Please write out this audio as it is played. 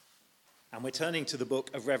And we're turning to the book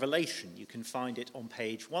of Revelation. You can find it on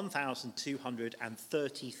page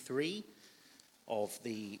 1233 of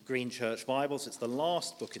the Green Church Bibles. It's the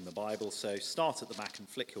last book in the Bible, so start at the back and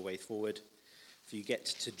flick your way forward. If you get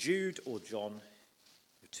to Jude or John,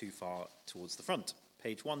 you're too far towards the front.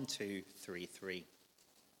 Page 1233.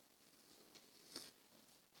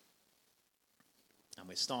 And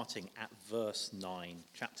we're starting at verse 9,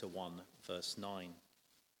 chapter 1, verse 9.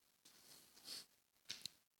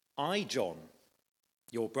 I, John,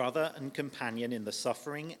 your brother and companion in the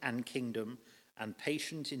suffering and kingdom and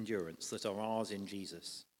patient endurance that are ours in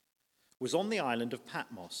Jesus, was on the island of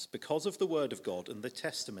Patmos because of the word of God and the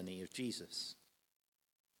testimony of Jesus.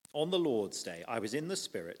 On the Lord's day, I was in the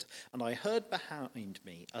Spirit, and I heard behind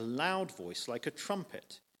me a loud voice like a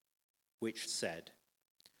trumpet, which said,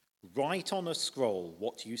 "Write on a scroll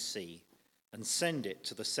what you see, and send it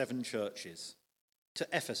to the 7 churches, to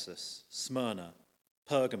Ephesus, Smyrna,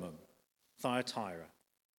 Pergamum, Thyatira,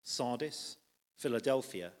 Sardis,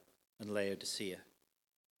 Philadelphia, and Laodicea."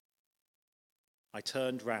 I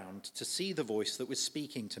turned round to see the voice that was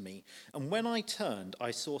speaking to me, and when I turned,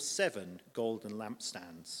 I saw 7 golden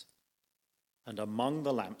lampstands. And among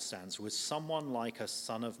the lampstands was someone like a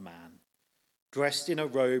son of man, dressed in a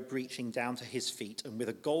robe reaching down to his feet, and with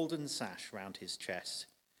a golden sash round his chest.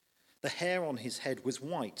 The hair on his head was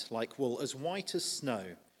white, like wool, as white as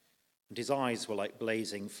snow, and his eyes were like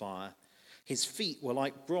blazing fire. His feet were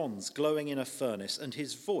like bronze glowing in a furnace, and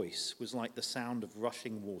his voice was like the sound of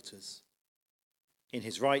rushing waters. In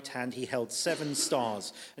his right hand he held 7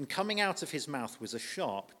 stars, and coming out of his mouth was a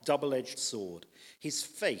sharp, double-edged sword. His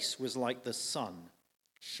face was like the sun,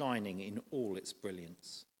 shining in all its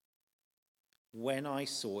brilliance. When I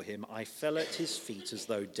saw him, I fell at his feet as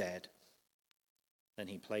though dead. Then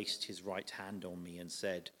he placed his right hand on me and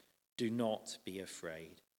said, "Do not be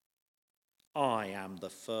afraid. I am the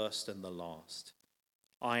first and the last.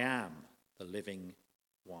 I am the living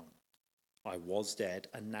one. I was dead,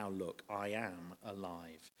 and now look, I am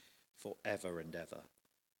alive forever and ever,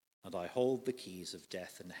 and I hold the keys of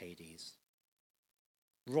death and Hades.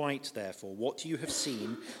 Write, therefore, what you have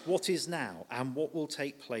seen, what is now, and what will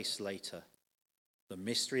take place later. The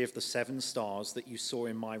mystery of the 7 stars that you saw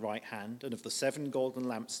in my right hand and of the 7 golden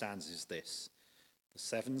lampstands is this. The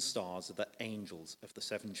 7 stars are the angels of the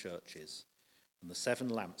 7 churches, and the 7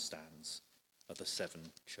 lampstands are the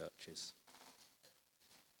 7 churches."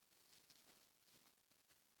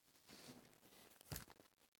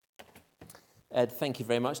 Ed, thank you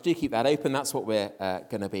very much. Do keep that open. That's what we're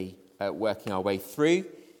going to be working our way through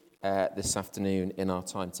this afternoon in our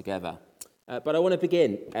time together. But I want to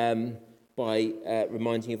begin by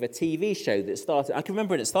reminding you of a TV show that started. I can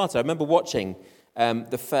remember when it started. I remember watching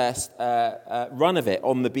the first run of it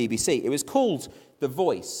on the BBC. It was called The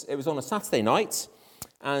Voice. It was on a Saturday night,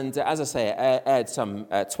 and as I say, it aired some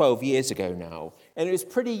 12 years ago now, and it was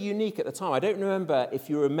pretty unique at the time. I don't remember if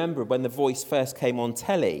you remember when The Voice first came on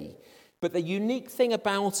telly, but the unique thing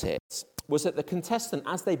about it was that the contestant,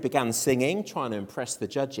 as they began singing, trying to impress the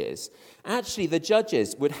judges, actually the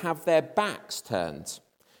judges would have their backs turned,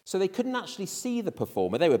 so they couldn't actually see the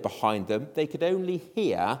performer. They were behind them. They could only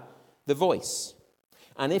hear the voice.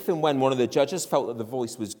 And if and when one of the judges felt that the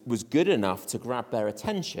voice was good enough to grab their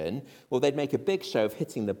attention, well, they'd make a big show of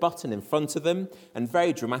hitting the button in front of them, and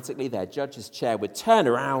very dramatically their judge's chair would turn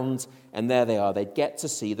around, and there they are. They'd get to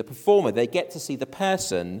see the performer. They'd get to see the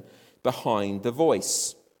person behind the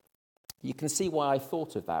voice. You can see why I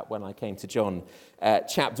thought of that when I came to John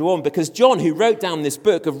chapter 1, because John, who wrote down this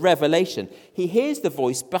book of Revelation, he hears the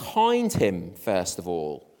voice behind him, first of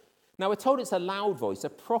all. Now, we're told it's a loud voice, a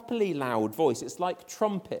properly loud voice. It's like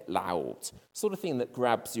trumpet loud, sort of thing that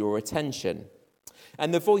grabs your attention.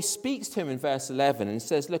 And the voice speaks to him in verse 11 and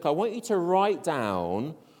says, "Look, I want you to write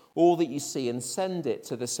down all that you see and send it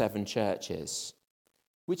to the 7 churches,"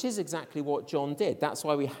 which is exactly what John did. That's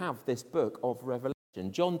why we have this book of Revelation.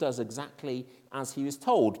 John does exactly as he was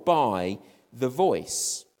told by the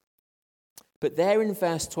voice. But there in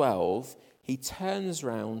verse 12, he turns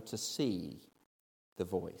round to see the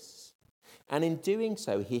voice. And in doing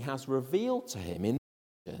so, he has revealed to him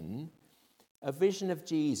in a vision of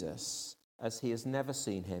Jesus as he has never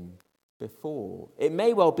seen him before. It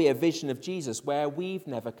may well be a vision of Jesus where we've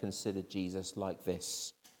never considered Jesus like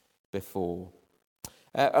this before.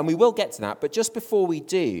 And we will get to that, but just before we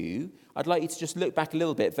do, I'd like you to just look back a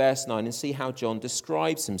little bit, verse 9, and see how John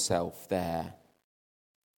describes himself there.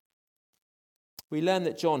 We learn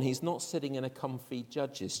that John, he's not sitting in a comfy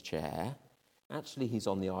judge's chair. Actually, he's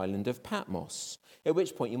on the island of Patmos, at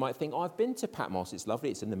which point you might think, I've been to Patmos. It's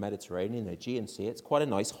lovely. It's in the Mediterranean, the Aegean Sea. It's quite a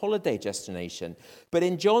nice holiday destination. But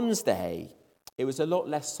in John's day, It was a lot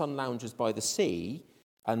less sun loungers by the sea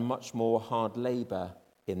and much more hard labour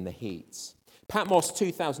in the heat. Patmos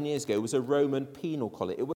 2,000 years ago was a Roman penal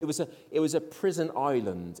colony. It was a prison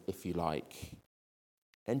island, if you like.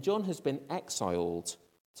 And John has been exiled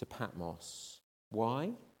to Patmos.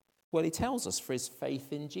 Why? Well, he tells us for his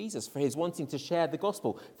faith in Jesus, for his wanting to share the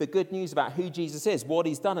gospel, the good news about who Jesus is, what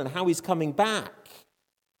he's done, and how he's coming back.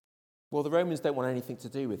 Well, the Romans don't want anything to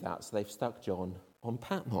do with that, so they've stuck John on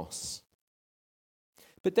Patmos.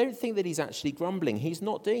 But don't think that he's actually grumbling. He's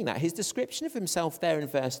not doing that. His description of himself there in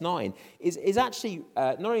verse 9 is actually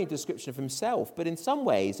not only a description of himself, but in some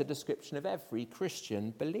ways a description of every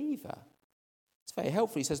Christian believer. It's very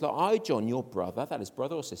helpful. He says, look, I, John, your brother, that is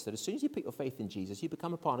brother or sister, as soon as you put your faith in Jesus, you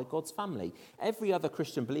become a part of God's family. Every other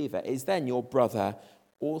Christian believer is then your brother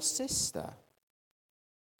or sister.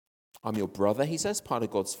 I'm your brother, he says, part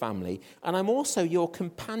of God's family, and I'm also your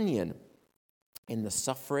companion in the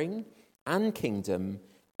suffering and kingdom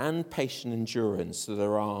and patient endurance that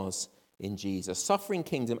are ours in Jesus. Suffering,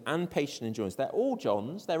 kingdom, and patient endurance. They're all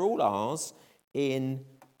John's, they're all ours in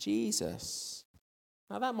Jesus.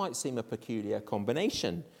 Now, that might seem a peculiar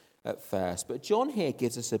combination at first, but John here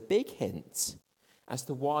gives us a big hint as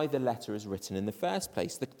to why the letter is written in the first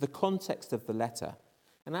place, the context of the letter,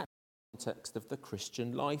 and that context of the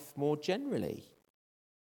Christian life more generally.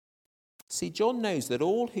 See, John knows that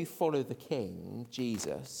all who follow the King,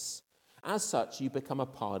 Jesus, as such, you become a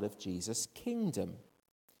part of Jesus' kingdom.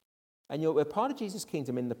 And you're a part of Jesus'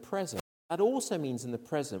 kingdom in the present. That also means in the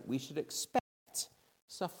present we should expect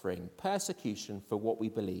suffering, persecution for what we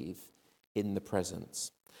believe in the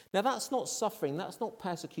present. Now, that's not suffering, that's not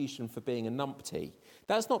persecution for being a numpty.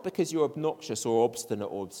 That's not because you're obnoxious or obstinate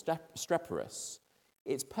or obstreperous.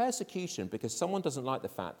 It's persecution because someone doesn't like the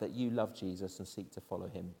fact that you love Jesus and seek to follow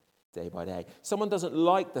him day by day. Someone doesn't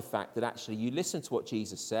like the fact that actually you listen to what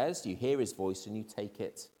Jesus says, you hear his voice, and you take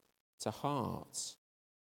it to heart.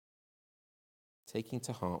 Taking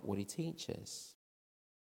to heart what he teaches.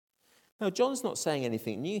 Now, John's not saying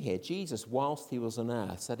anything new here. Jesus, whilst he was on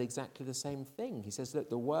earth, said exactly the same thing. He says, look,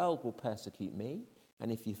 the world will persecute me,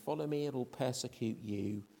 and if you follow me, it'll persecute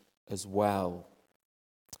you as well.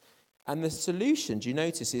 And the solution, do you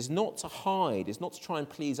notice, is not to hide, is not to try and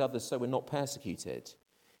please others so we're not persecuted.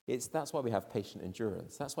 That's why we have patient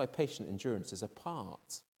endurance. That's why patient endurance is a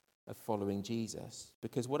part of following Jesus.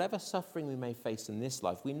 Because whatever suffering we may face in this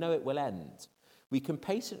life, we know it will end. We can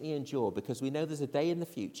patiently endure because we know there's a day in the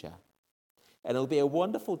future. And it'll be a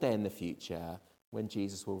wonderful day in the future when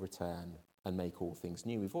Jesus will return and make all things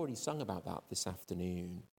new. We've already sung about that this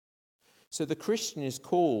afternoon. So the Christian is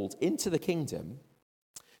called into the kingdom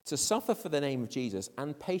to suffer for the name of Jesus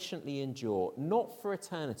and patiently endure, not for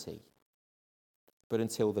eternity, but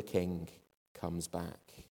until the King comes back.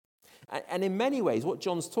 And in many ways, what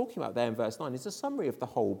John's talking about there in verse 9 is a summary of the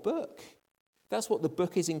whole book. That's what the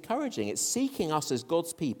book is encouraging. It's seeking us as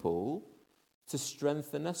God's people to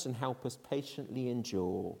strengthen us and help us patiently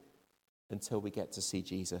endure until we get to see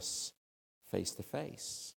Jesus face to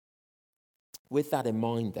face. With that in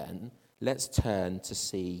mind then, let's turn to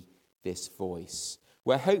see this voice,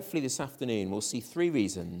 where hopefully this afternoon we'll see 3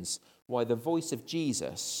 reasons why the voice of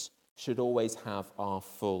Jesus should always have our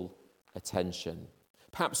full attention.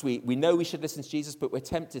 Perhaps we know we should listen to Jesus, but we're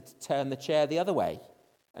tempted to turn the chair the other way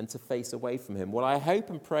and to face away from him. Well, I hope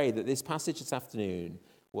and pray that this passage this afternoon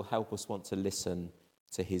will help us want to listen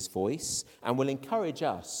to his voice and will encourage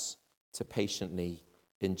us to patiently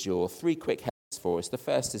endure. 3 quick headings for us. The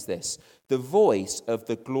first is this: the voice of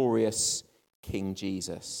the glorious King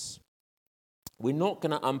Jesus. We're not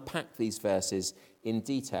going to unpack these verses in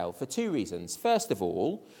detail for 2 reasons. First of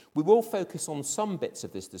all, we will focus on some bits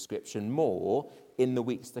of this description more in the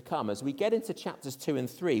weeks to come. As we get into chapters 2 and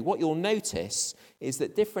 3, what you'll notice is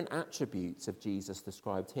that different attributes of Jesus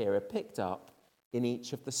described here are picked up in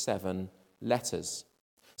each of the 7 letters.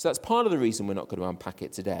 So that's part of the reason we're not going to unpack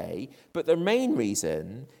it today. But the main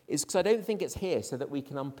reason is because I don't think it's here so that we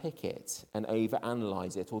can unpick it and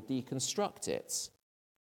overanalyze it or deconstruct it.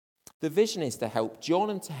 The vision is to help John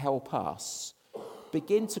and to help us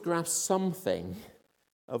begin to grasp something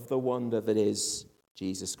of the wonder that is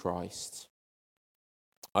Jesus Christ.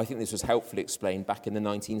 I think this was helpfully explained back in the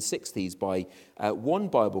 1960s by one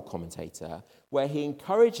Bible commentator, where he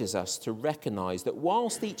encourages us to recognize that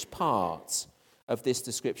whilst each part of this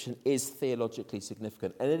description is theologically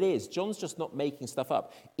significant, and it is, John's just not making stuff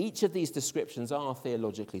up. Each of these descriptions are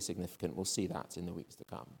theologically significant. We'll see that in the weeks to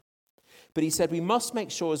come. But he said we must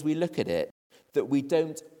make sure as we look at it that we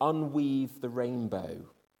don't unweave the rainbow,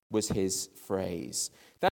 was his phrase.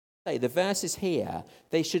 That's to say, the verses here,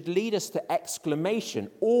 they should lead us to exclamation,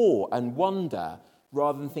 awe and wonder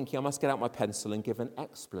rather than thinking I must get out my pencil and give an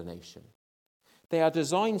explanation. They are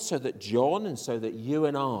designed so that John and so that you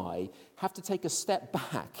and I have to take a step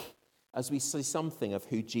back as we see something of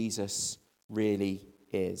who Jesus really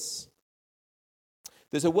is.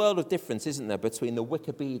 There's a world of difference, isn't there, between the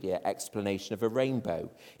Wikipedia explanation of a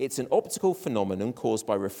rainbow. It's an optical phenomenon caused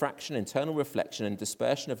by refraction, internal reflection, and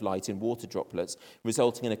dispersion of light in water droplets,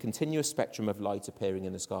 resulting in a continuous spectrum of light appearing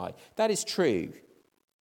in the sky. That is true.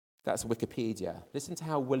 That's Wikipedia. Listen to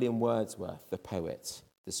how William Wordsworth, the poet,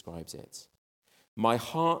 describes it. My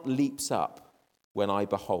heart leaps up when I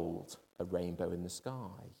behold a rainbow in the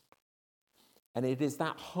sky. And it is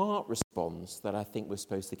that heart response that I think we're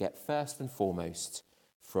supposed to get first and foremost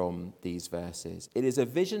from these verses. It is a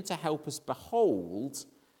vision to help us behold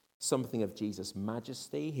something of Jesus'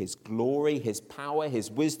 majesty, his glory, his power,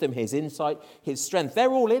 his wisdom, his insight, his strength.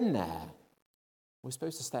 They're all in there. We're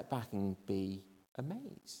supposed to step back and be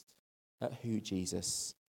amazed at who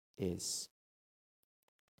Jesus is.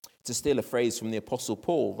 To steal a phrase from the Apostle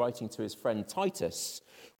Paul writing to his friend Titus,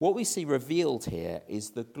 what we see revealed here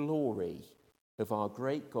is the glory of our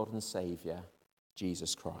great God and Saviour,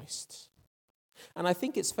 Jesus Christ. And I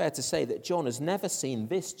think it's fair to say that John has never seen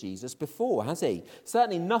this Jesus before, has he?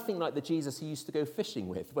 Certainly nothing like the Jesus he used to go fishing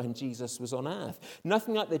with when Jesus was on earth.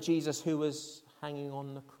 Nothing like the Jesus who was hanging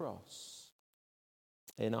on the cross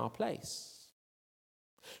in our place.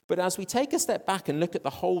 But as we take a step back and look at the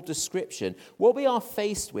whole description, what we are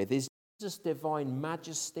faced with is Jesus' divine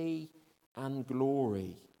majesty and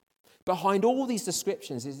glory. Behind all these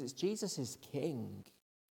descriptions is that Jesus is king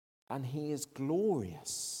and he is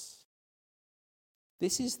glorious.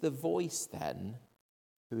 This is the voice, then,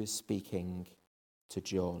 who is speaking to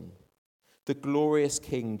John, the glorious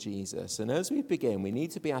King Jesus. And as we begin, we need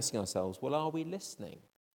to be asking ourselves, well, are we listening?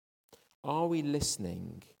 Are we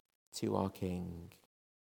listening to our King?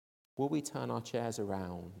 Will we turn our chairs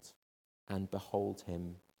around and behold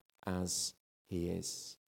him as he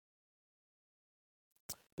is?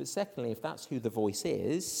 But secondly, if that's who the voice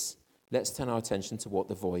is, let's turn our attention to what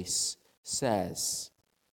the voice says.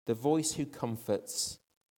 The voice who comforts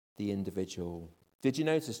the individual. Did you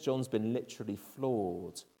notice John's been literally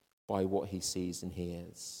floored by what he sees and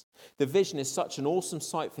hears? The vision is such an awesome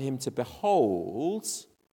sight for him to behold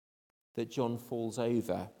that John falls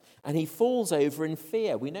over. And he falls over in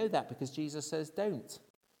fear. We know that because Jesus says, don't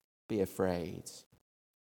be afraid.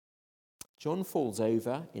 John falls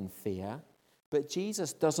over in fear, but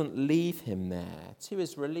Jesus doesn't leave him there. To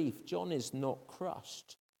his relief, John is not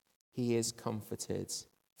crushed. He is comforted.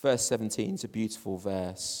 Verse 17 is a beautiful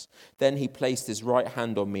verse. Then he placed his right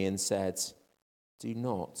hand on me and said, do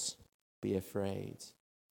not be afraid.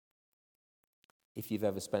 If you've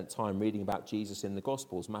ever spent time reading about Jesus in the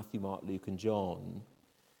Gospels, Matthew, Mark, Luke, and John,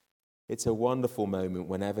 it's a wonderful moment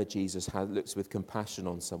whenever Jesus looks with compassion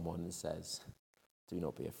on someone and says, do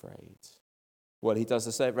not be afraid. Well, he does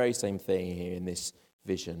the very same thing here in this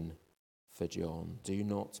vision for John. Do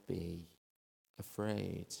not be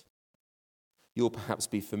afraid. You'll perhaps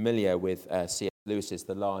be familiar with C.S. Lewis's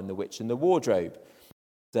The Lion, the Witch, and the Wardrobe.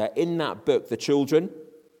 In that book, the children,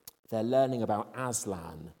 they're learning about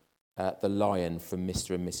Aslan, the lion from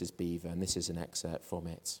Mr. and Mrs. Beaver, and this is an excerpt from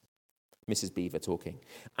it. Mrs. Beaver talking.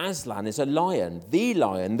 Aslan is a lion,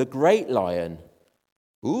 the great lion.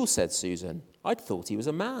 Ooh, said Susan, I'd thought he was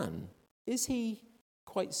a man. Is he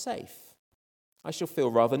quite safe? I shall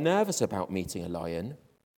feel rather nervous about meeting a lion.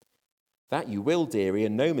 That you will, dearie,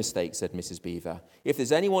 and no mistake, said Mrs. Beaver. If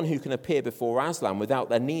there's anyone who can appear before Aslan without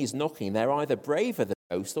their knees knocking, they're either braver than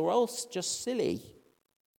most or else just silly.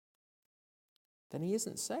 Then he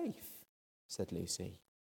isn't safe, said Lucy.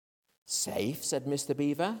 Safe, said Mr.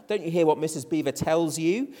 Beaver. Don't you hear what Mrs. Beaver tells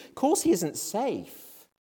you? Of course he isn't safe,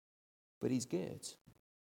 but he's good.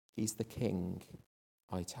 He's the king,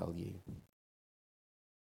 I tell you.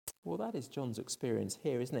 Well, that is John's experience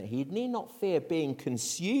here, isn't it? He need not fear being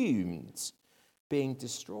consumed, being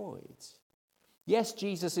destroyed. Yes,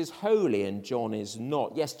 Jesus is holy and John is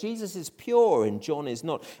not. Yes, Jesus is pure and John is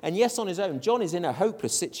not. And yes, on his own, John is in a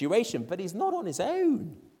hopeless situation, but he's not on his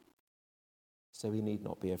own. So he need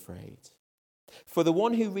not be afraid. For the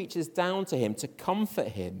one who reaches down to him to comfort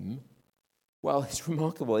him, well, it's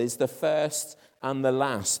remarkable, is the first and the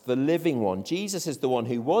last, the living one. Jesus is the one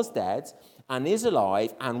who was dead and is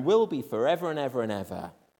alive and will be forever and ever and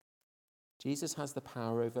ever. Jesus has the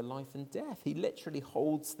power over life and death. He literally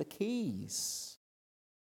holds the keys.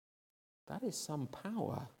 That is some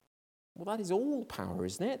power. Well, that is all power,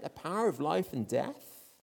 isn't it? The power of life and death.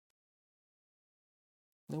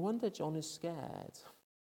 No wonder John is scared.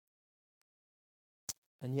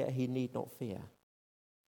 And yet he need not fear.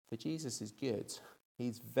 For Jesus is good.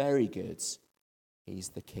 He's very good. He's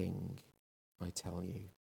the King, I tell you.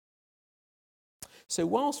 So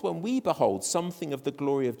whilst when we behold something of the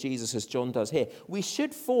glory of Jesus, as John does here, we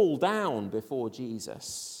should fall down before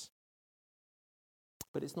Jesus.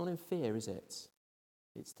 But it's not in fear, is it?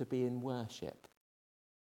 It's to be in worship.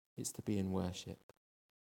 It's to be in worship.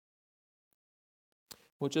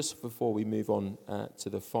 Well, just before we move on to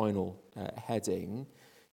the final heading,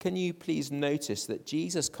 can you please notice that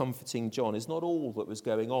Jesus comforting John is not all that was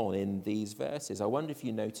going on in these verses? I wonder if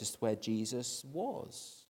you noticed where Jesus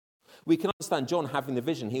was. We can understand John having the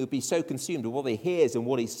vision. He would be so consumed with what he hears and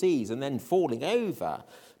what he sees and then falling over.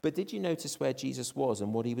 But did you notice where Jesus was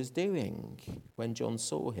and what he was doing when John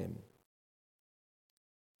saw him?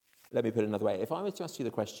 Let me put it another way. If I was to ask you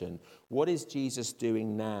the question, what is Jesus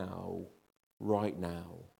doing now, right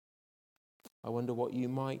now? I wonder what you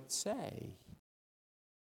might say.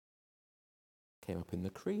 Came up in the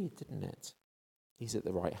creed, didn't it? He's at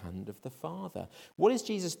the right hand of the Father. What is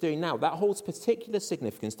Jesus doing now? That holds particular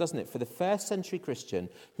significance, doesn't it, for the first century Christian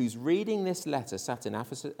who's reading this letter, sat in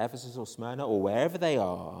Ephesus or Smyrna or wherever they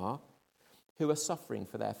are, who are suffering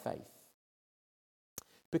for their faith.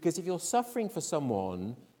 Because if you're suffering for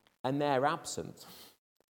someone and they're absent,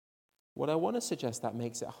 what I want to suggest that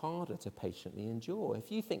makes it harder to patiently endure.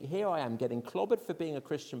 If you think, here I am getting clobbered for being a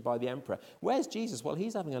Christian by the emperor, where's Jesus? Well,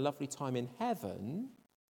 he's having a lovely time in heaven.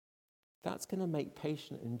 That's going to make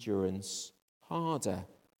patient endurance harder.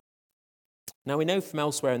 Now, we know from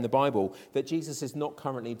elsewhere in the Bible that Jesus is not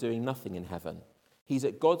currently doing nothing in heaven. He's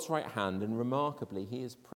at God's right hand, and remarkably, he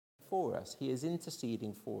is praying for us. He is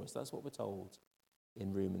interceding for us. That's what we're told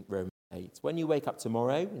in Romans 8. When you wake up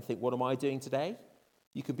tomorrow and think, what am I doing today?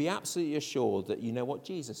 You can be absolutely assured that you know what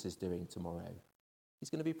Jesus is doing tomorrow.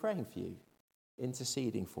 He's going to be praying for you,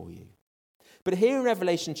 interceding for you. But here in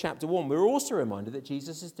Revelation chapter 1, we're also reminded that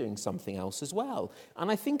Jesus is doing something else as well.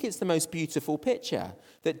 And I think it's the most beautiful picture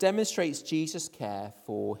that demonstrates Jesus' care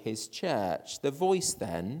for his church. The voice,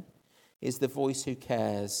 then, is the voice who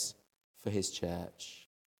cares for his church.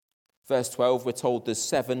 Verse 12, we're told there's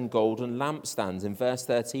 7 golden lampstands. In verse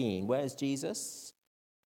 13, where's Jesus?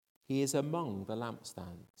 He is among the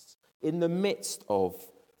lampstands, in the midst of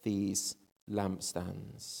these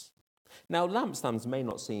lampstands. Now, lampstands may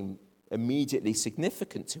not seem immediately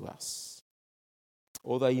significant to us.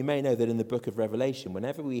 Although you may know that in the book of Revelation,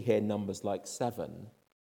 whenever we hear numbers like 7,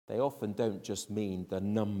 they often don't just mean the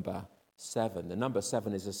number 7. The number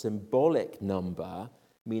 7 is a symbolic number,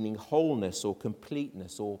 meaning wholeness or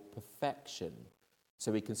completeness or perfection.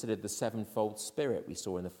 So we considered the sevenfold spirit we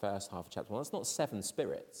saw in the first half of chapter 1. That's not 7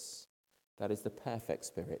 spirits. That is the perfect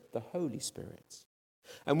spirit, the Holy Spirit.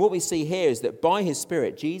 And what we see here is that by his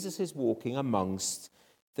Spirit, Jesus is walking amongst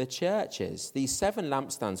the churches. These 7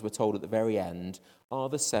 lampstands, we're told at the very end, are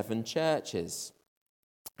the 7 churches.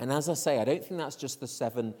 And as I say, I don't think that's just the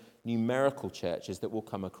 7 numerical churches that we'll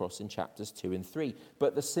come across in chapters 2 and 3,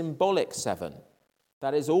 but the symbolic 7.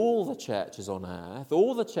 That is all the churches on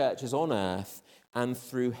earth and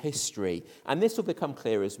through history. And this will become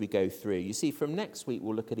clear as we go through. You see, from next week,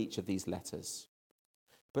 we'll look at each of these letters.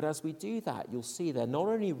 But as we do that, you'll see they're not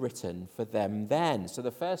only written for them then. So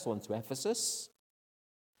the first one to Ephesus,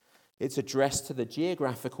 it's addressed to the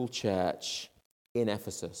geographical church in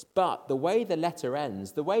Ephesus. But the way the letter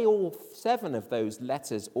ends, the way all 7 of those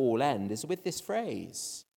letters all end, is with this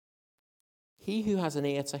phrase. He who has an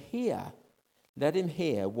ear to hear, let him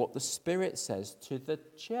hear what the Spirit says to the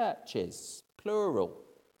churches, plural,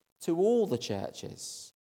 to all the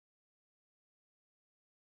churches.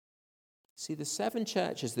 See, the 7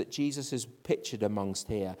 churches that Jesus is pictured amongst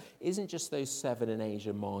here isn't just those 7 in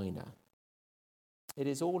Asia Minor. It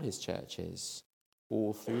is all his churches,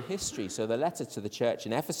 all through history. So the letter to the church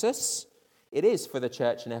in Ephesus, it is for the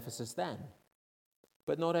church in Ephesus then.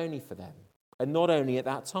 But not only for them, and not only at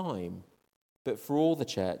that time, but for all the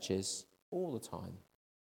churches, all the time.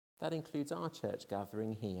 That includes our church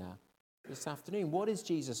gathering here this afternoon. What is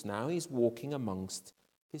Jesus now? He's walking amongst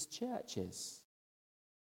his churches.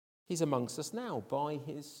 He's amongst us now by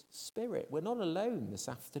his Spirit. We're not alone this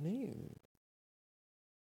afternoon.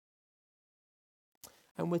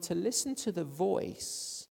 And we're to listen to the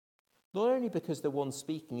voice, not only because the one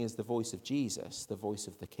speaking is the voice of Jesus, the voice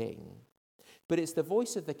of the King, but it's the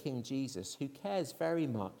voice of the King Jesus who cares very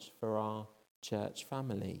much for our church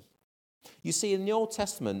family. You see, in the Old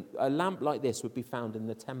Testament, a lamp like this would be found in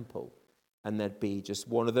the temple, and there'd be just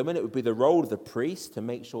one of them, and it would be the role of the priest to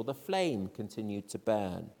make sure the flame continued to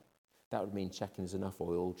burn. That would mean checking there's enough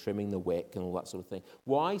oil, trimming the wick, and all that sort of thing.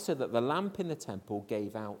 Why? So that the lamp in the temple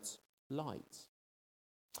gave out light.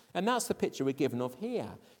 And that's the picture we're given of here.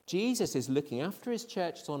 Jesus is looking after his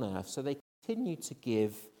churches on earth so they continue to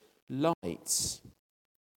give light.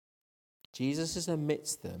 Jesus is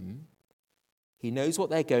amidst them. He knows what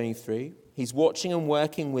they're going through. He's watching and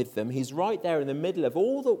working with them. He's right there in the middle of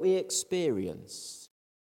all that we experience,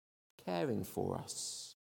 caring for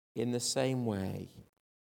us in the same way.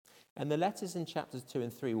 And the letters in chapters 2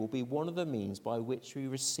 and 3 will be one of the means by which we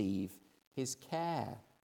receive his care.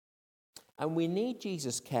 And we need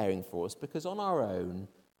Jesus caring for us because on our own,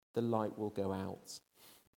 the light will go out.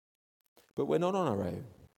 But we're not on our own.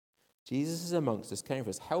 Jesus is amongst us, caring for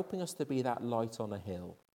us, helping us to be that light on a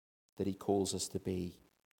hill that he calls us to be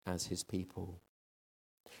as his people.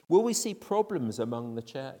 Will we see problems among the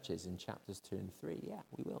churches in chapters 2 and 3? Yeah,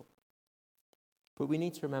 we will. But we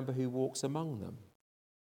need to remember who walks among them.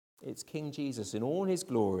 It's King Jesus in all his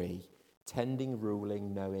glory, tending,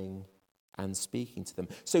 ruling, knowing, and speaking to them.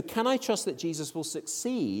 So can I trust that Jesus will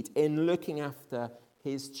succeed in looking after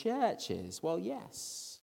his churches? Well,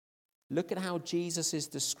 yes. Look at how Jesus is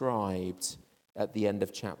described at the end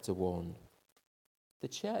of chapter 1. The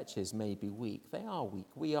churches may be weak. They are weak.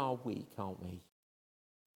 We are weak, aren't we?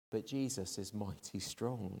 But Jesus is mighty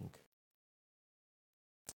strong.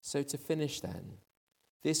 So to finish then,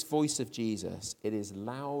 this voice of Jesus, it is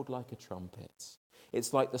loud like a trumpet.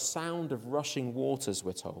 It's like the sound of rushing waters,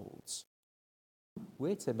 we're told.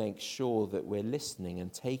 We're to make sure that we're listening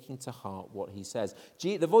and taking to heart what he says.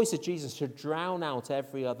 The voice of Jesus should drown out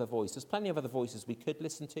every other voice. There's plenty of other voices we could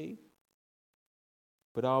listen to.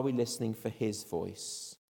 But are we listening for his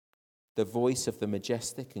voice? The voice of the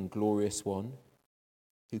majestic and glorious one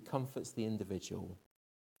who comforts the individual,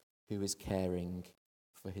 who is caring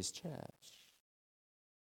for his church.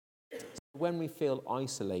 When we feel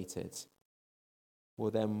isolated,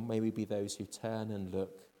 well then may we be those who turn and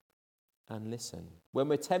look and listen. When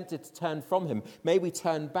we're tempted to turn from him, may we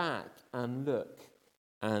turn back and look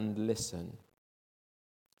and listen.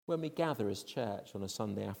 When we gather as church on a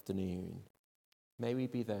Sunday afternoon, may we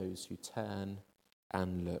be those who turn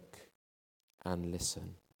and look and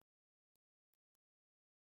listen.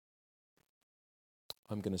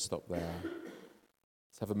 I'm going to stop there.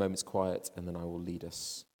 Let's have a moment's quiet and then I will lead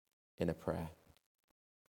us in a prayer.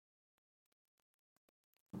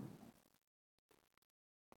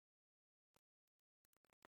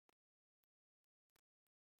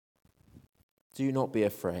 Do not be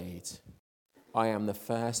afraid. I am the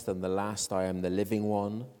first and the last. I am the living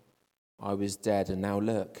one. I was dead, and now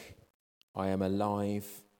look, I am alive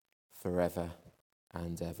forever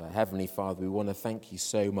and ever. Heavenly Father, we want to thank you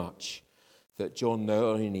so much that John not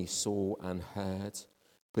only saw and heard,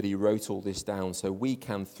 but he wrote all this down so we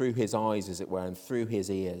can, through his eyes, as it were, and through his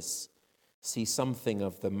ears, see something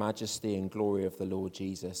of the majesty and glory of the Lord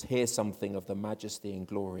Jesus, hear something of the majesty and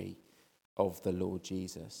glory of the Lord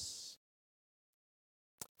Jesus.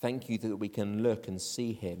 Thank you that we can look and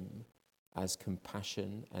see him as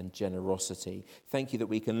compassion and generosity. Thank you that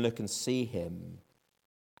we can look and see him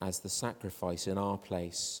as the sacrifice in our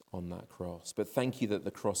place on that cross. But thank you that the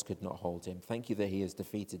cross could not hold him. Thank you that he has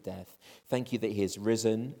defeated death. Thank you that he is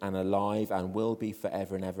risen and alive and will be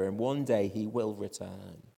forever and ever. And one day he will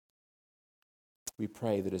return. We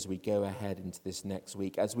pray that as we go ahead into this next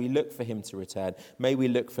week, as we look for him to return, may we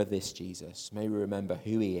look for this Jesus. May we remember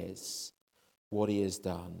who he is, what he has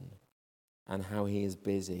done, and how he is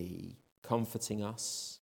busy comforting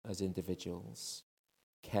us as individuals,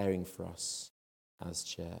 caring for us as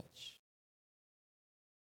church.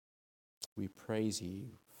 We praise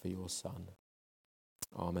you for your Son.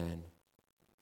 Amen.